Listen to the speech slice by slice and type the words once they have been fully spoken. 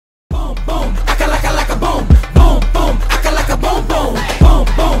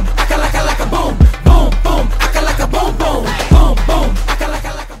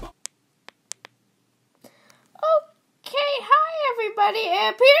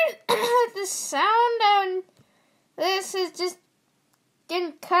sorry the sound on this is just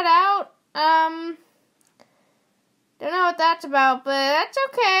getting cut out. Don't know what that's about, but that's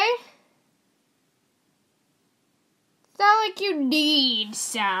okay. It's not like you need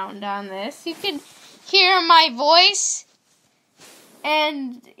sound on this. You can hear my voice,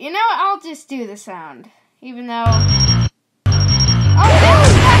 and you know what? I'll just do the sound, even though. Oh, that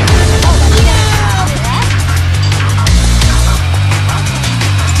was back.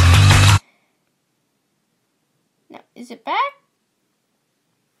 No, is it back?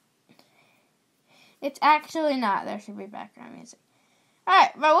 It's actually not. There should be background music.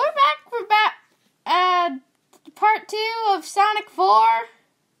 Alright, but we're back for part 2 of Sonic 4.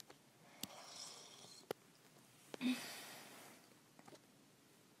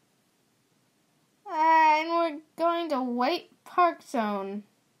 And we're going to White Park Zone.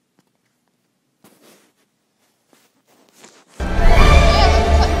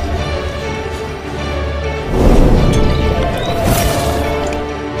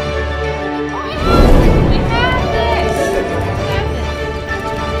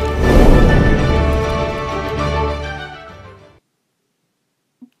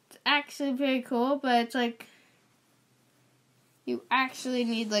 Actually pretty cool, but it's like you actually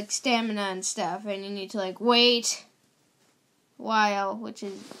need like stamina and stuff, and you need to like wait a while, which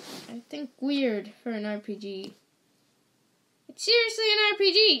is I think weird for an RPG. It's seriously an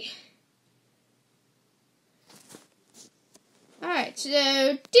RPG. Alright, so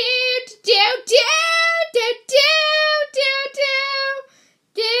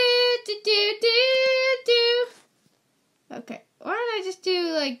okay, why don't I just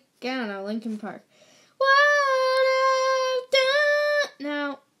do like I don't know, Linkin Park. What I've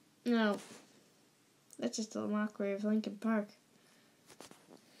done. No. That's just a mockery of Linkin Park.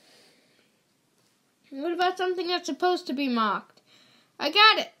 What about something that's supposed to be mocked? I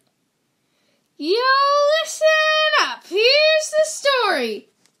got it. Yo, listen up. Here's the story.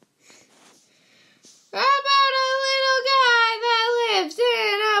 About a little guy that lives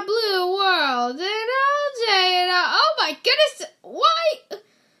in a blue world. And all day and oh my goodness, why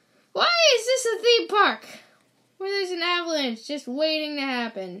is this a theme park where there's an avalanche just waiting to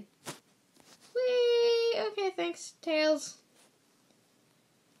happen? Whee! Okay, thanks, Tails.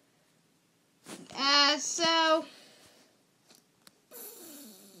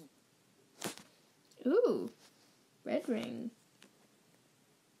 Ooh, red ring.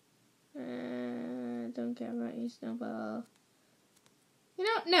 Don't care about you, Snowball. You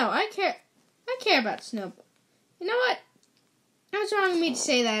know, no, I care about Snowball. You know what? It was wrong of me to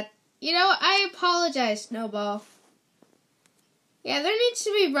say that. You know, I apologize, Snowball. Yeah, there needs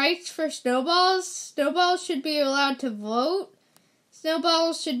to be rights for snowballs. Snowballs should be allowed to vote.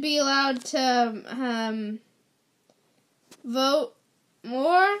 Snowballs should be allowed to vote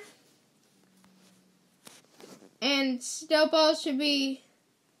more. And snowballs should be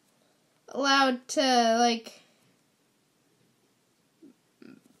allowed to, like,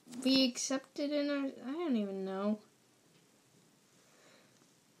 be accepted in our... I don't even know.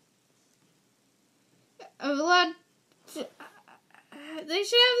 Allowed to, they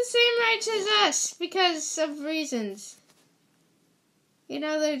should have the same rights as us because of reasons. You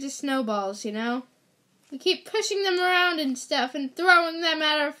know, they're just snowballs, you know? We keep pushing them around and stuff and throwing them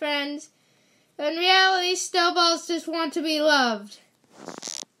at our friends. In reality, snowballs just want to be loved.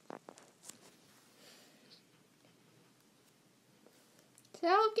 So,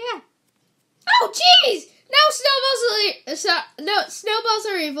 yeah. Oh, jeez! No, snowballs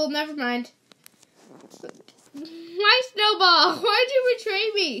are evil. Never mind. Why, Snowball? Why'd you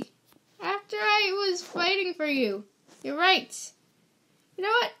betray me? After I was fighting for you. You're right. You know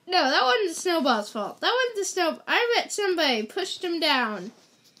what? No, that wasn't Snowball's fault. That wasn't the Snowball. I bet somebody pushed him down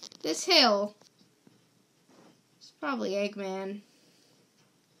this hill. It's probably Eggman.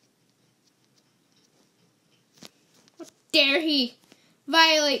 How dare he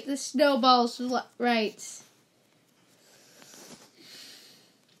violate the Snowball's rights?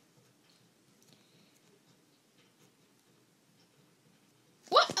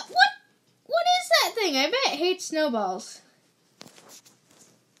 What is that thing? I bet it hates snowballs.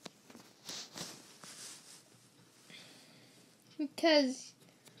 Because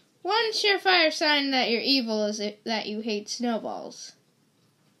one surefire sign that you're evil is that you hate snowballs.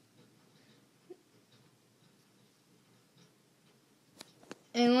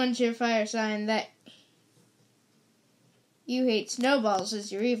 And one surefire sign that you hate snowballs is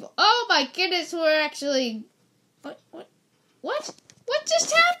you're evil. Oh my goodness, we're actually... What? What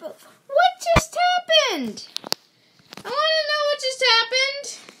just happened? What just happened? I want to know what just happened.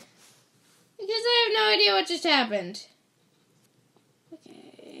 Because I have no idea what just happened.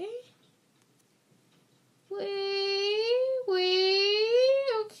 Okay.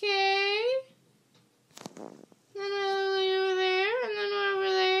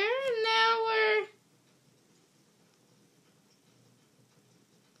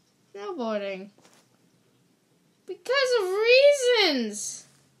 snowboarding? Because of reasons.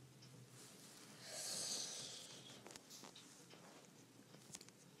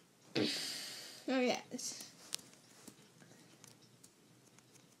 Oh, yes.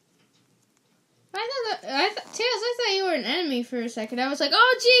 Tails, I thought you were an enemy for a second. I was like,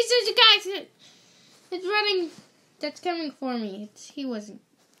 oh, jeez, there's a guy. It's running. That's coming for me. He wasn't.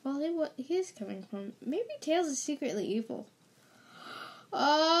 Well, he is coming for me. Maybe Tails is secretly evil.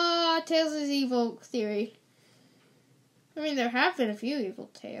 Oh, Tails is evil theory. I mean, there have been a few evil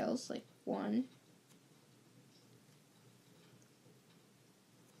Tails, like one.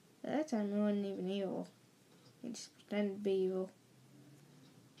 At that time, he wasn't even evil. He just pretended to be evil.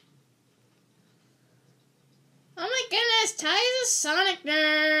 Oh my goodness, Ty is a Sonic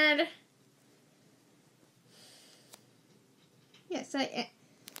nerd! Yes, I am.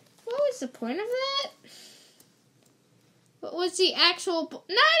 What was the point of that? What was the actual...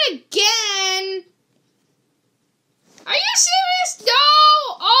 Not again! Are you serious? No!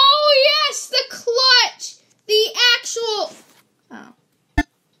 Oh, yes, the clutch! The actual... Oh.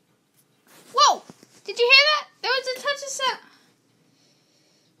 Whoa! Did you hear that? There was a touch of sound.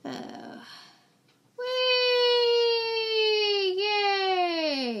 Whee!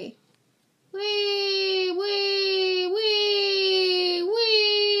 Yay! Wee! Wee! Wee!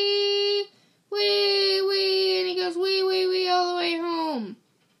 Wee! Wee! Wee! And he goes wee! Wee! Wee! All the way home.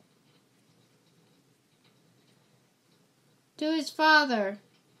 To his father.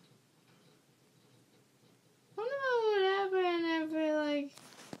 I don't know what happened after, like...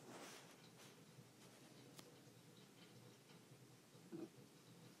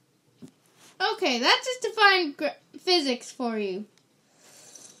 Okay, that's just defined physics for you.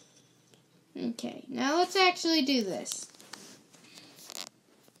 Okay, now let's actually do this.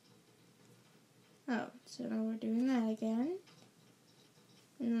 Oh, so now we're doing that again.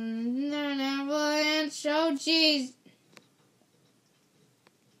 And then avalanche. Oh, jeez.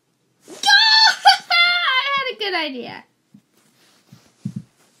 I had a good idea.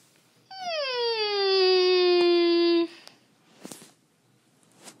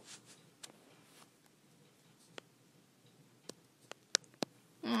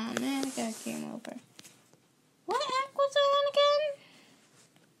 Oh man, I got game over. What app was I on again?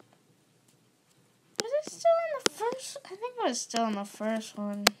 Was it still in the first? I think it was still in the first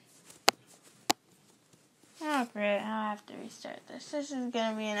one. Oh great, I'll have to restart this. This is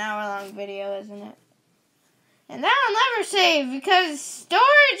gonna be an hour-long video, isn't it? And that'll never save because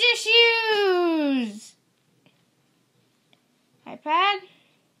storage issues! iPad?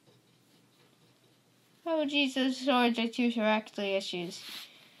 Oh geez, those storage issues are actually issues.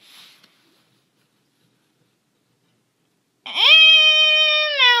 And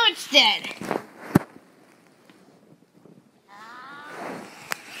now it's dead.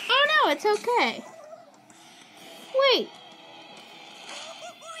 Oh no, it's okay. Wait.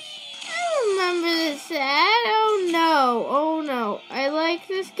 I remember this ad. Oh no. Oh no. I like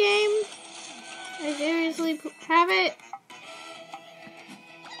this game. I seriously have it.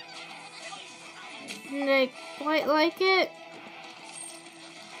 And I quite like it.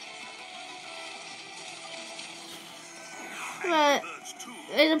 But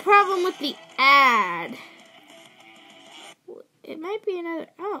there's a problem with the ad. It might be another...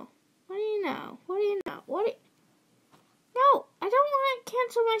 Oh. What do you know? What do you know? What do you... No, I don't want to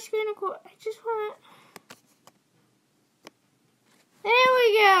cancel my screen record. I just want to... There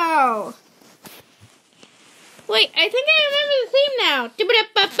we go. Wait, I think I remember the theme now.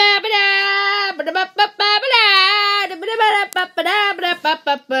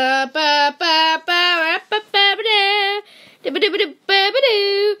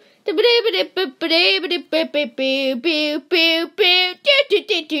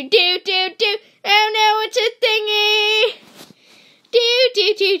 Oh no, it's a thingy.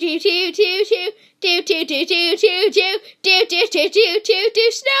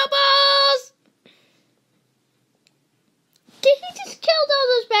 Snowballs! He just killed all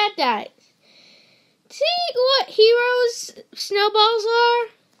those bad guys. See what heroes snowballs are?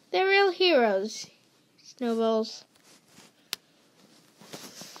 They're real heroes. Snowballs.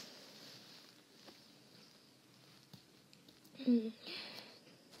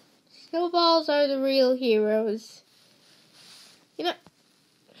 Snowballs are the real heroes. You know,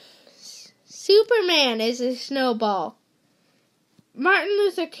 Superman is a snowball. Martin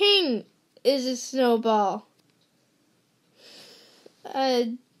Luther King is a snowball.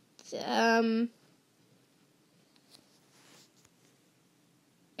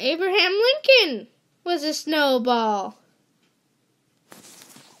 Abraham Lincoln was a snowball.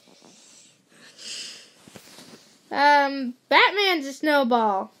 Batman's a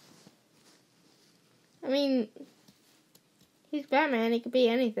snowball. I mean, he's Batman. He could be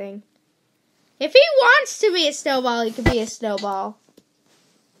anything. If he wants to be a snowball, he could be a snowball.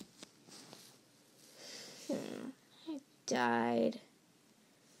 I died.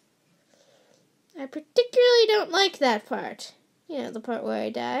 I particularly don't like that part. You know, the part where I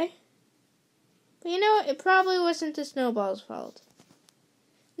die. But you know what? It probably wasn't the snowball's fault.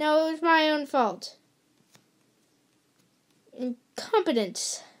 No, it was my own fault.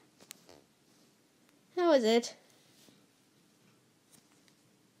 Incompetence. That was it.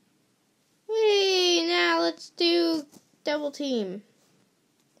 Whee! Now let's do double team.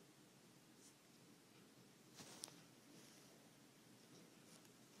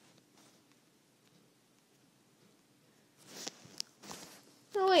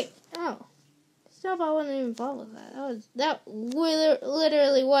 Oh wait, oh. Snowball wasn't even involved with that. That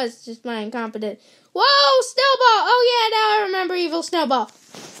literally was just my incompetence. Whoa, Snowball! Oh yeah, now I remember Evil Snowball.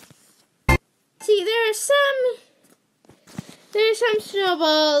 See, there are some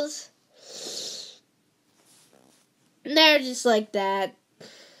snowballs. They're just like that.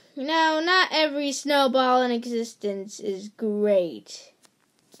 You know, not every snowball in existence is great.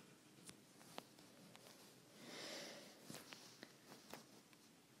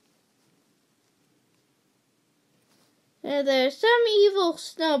 There's some evil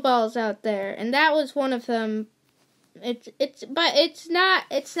snowballs out there, and that was one of them. But it's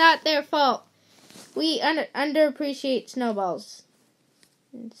not their fault. We underappreciate snowballs,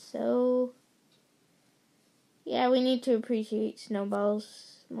 and so yeah, we need to appreciate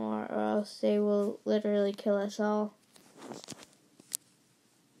snowballs more, or else they will literally kill us all.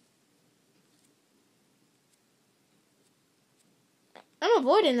 I'm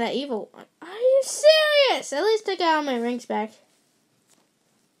avoiding that evil one. Are you serious? At least I got all my rings back.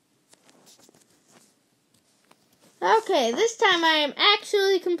 Okay, this time I am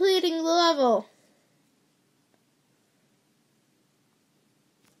actually completing the level.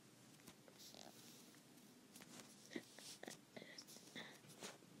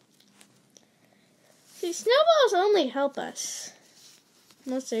 See, snowballs only help us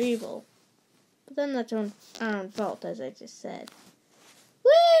unless they're evil. But then that's our own fault, as I just said.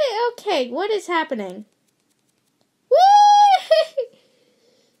 Whee! Okay, what is happening? Whee!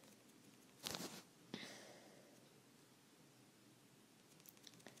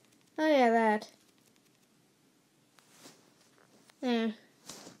 Oh yeah, that. Yeah.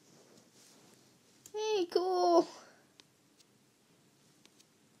 Hey, cool.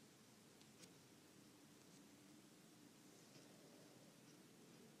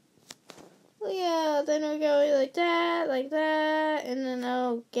 Well, yeah, then we go like that, and then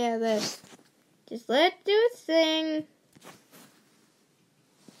I'll get this. Just let it do its thing.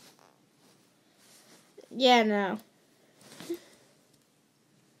 Yeah, no.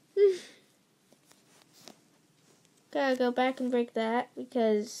 Gotta go back and break that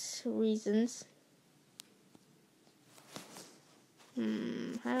because reasons.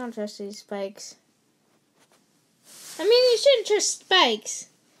 I don't trust these spikes. I mean, you shouldn't trust spikes.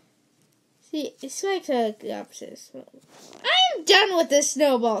 See, spikes are the opposite. I am done with this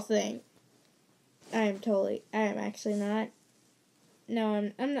snowball thing. I am actually not.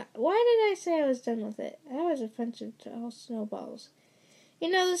 No, I'm not. Why did I say I was done with it? I was offensive to all snowballs. You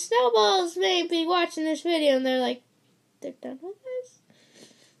know, the snowballs may be watching this video and they're like, they're done with this?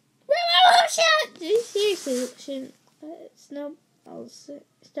 Revolution! Seriously, shouldn't let snowballs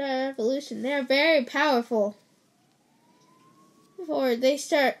start evolution. They're very powerful. Before they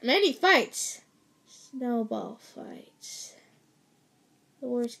start many fights. Snowball fights. The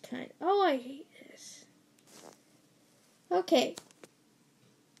worst kind. Oh, I hate this. Okay.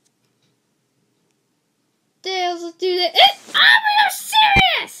 Tails, let's do this. Are you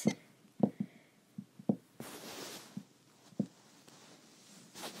serious?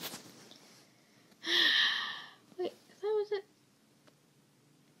 Wait, that was it.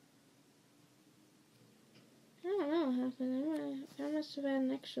 I don't know what happened. I must have had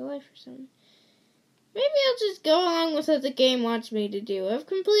an extra life or something. Maybe I'll just go along with what the game wants me to do. I've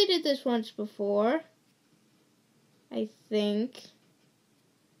completed this once before. I think.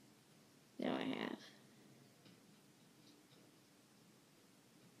 No, I have.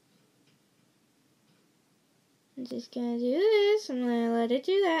 I'm just gonna do this. I'm gonna let it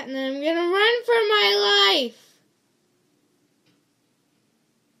do that. And then I'm gonna run for my life.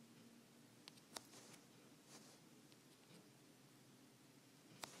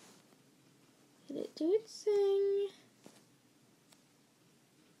 Let it do its thing.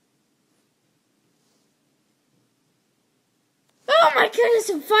 Oh my goodness,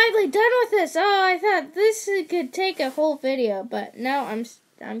 I'm finally done with this. Oh, I thought this could take a whole video, but no,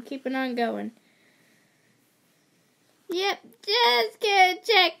 I'm keeping on going. Yep, just gonna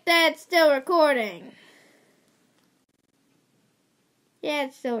check that it's still recording. Yeah,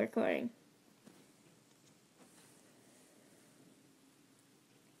 it's still recording.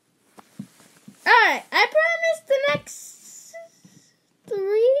 Alright, I promise the next 3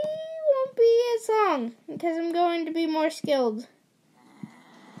 won't be as long, because I'm going to be more skilled.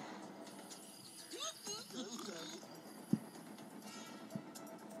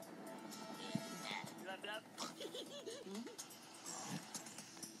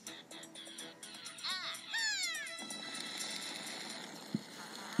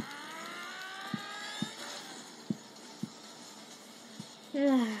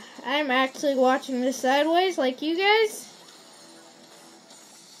 I'm actually watching this sideways like you guys.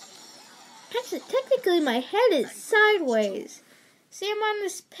 Actually, technically my head is sideways. See, I'm on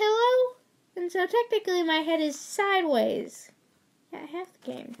this pillow, and so technically my head is sideways. Yeah, half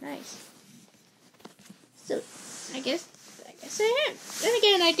the game. Nice. So, I guess I am. Then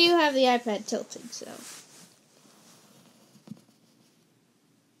again, I do have the iPad tilted, so.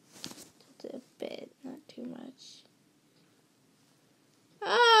 Tilted a bit, not too much.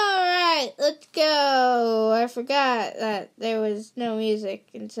 Alright, let's go. I forgot that there was no music,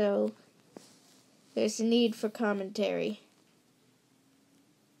 and so there's a need for commentary.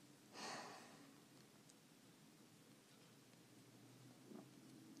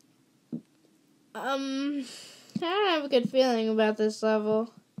 I don't have a good feeling about this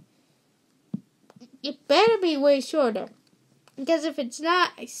level. It better be way shorter, because if it's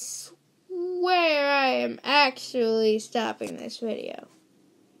not, I swear I am actually stopping this video.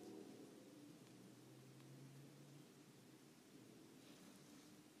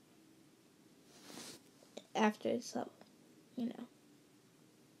 After this level, you know.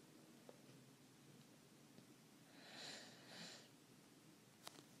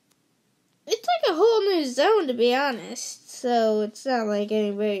 It's like a whole new zone, to be honest, so it's not like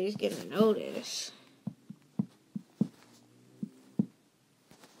anybody's gonna notice.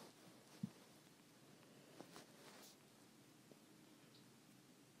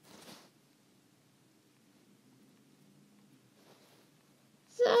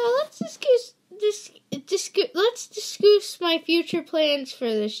 So let's discuss my future plans for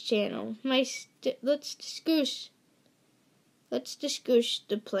this channel. Let's discuss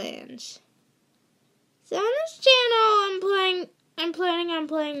the plans. So on this channel, I'm planning on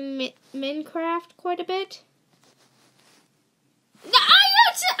playing Minecraft quite a bit. No,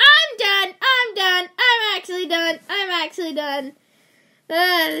 I'm done. I'm actually done.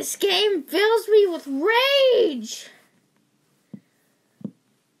 This game fills me with rage.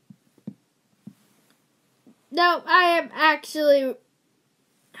 No, I'm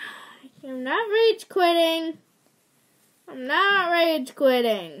not rage quitting.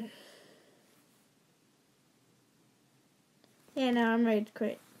 Yeah, no, I'm rage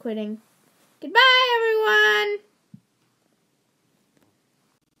quitting. Goodbye, everyone.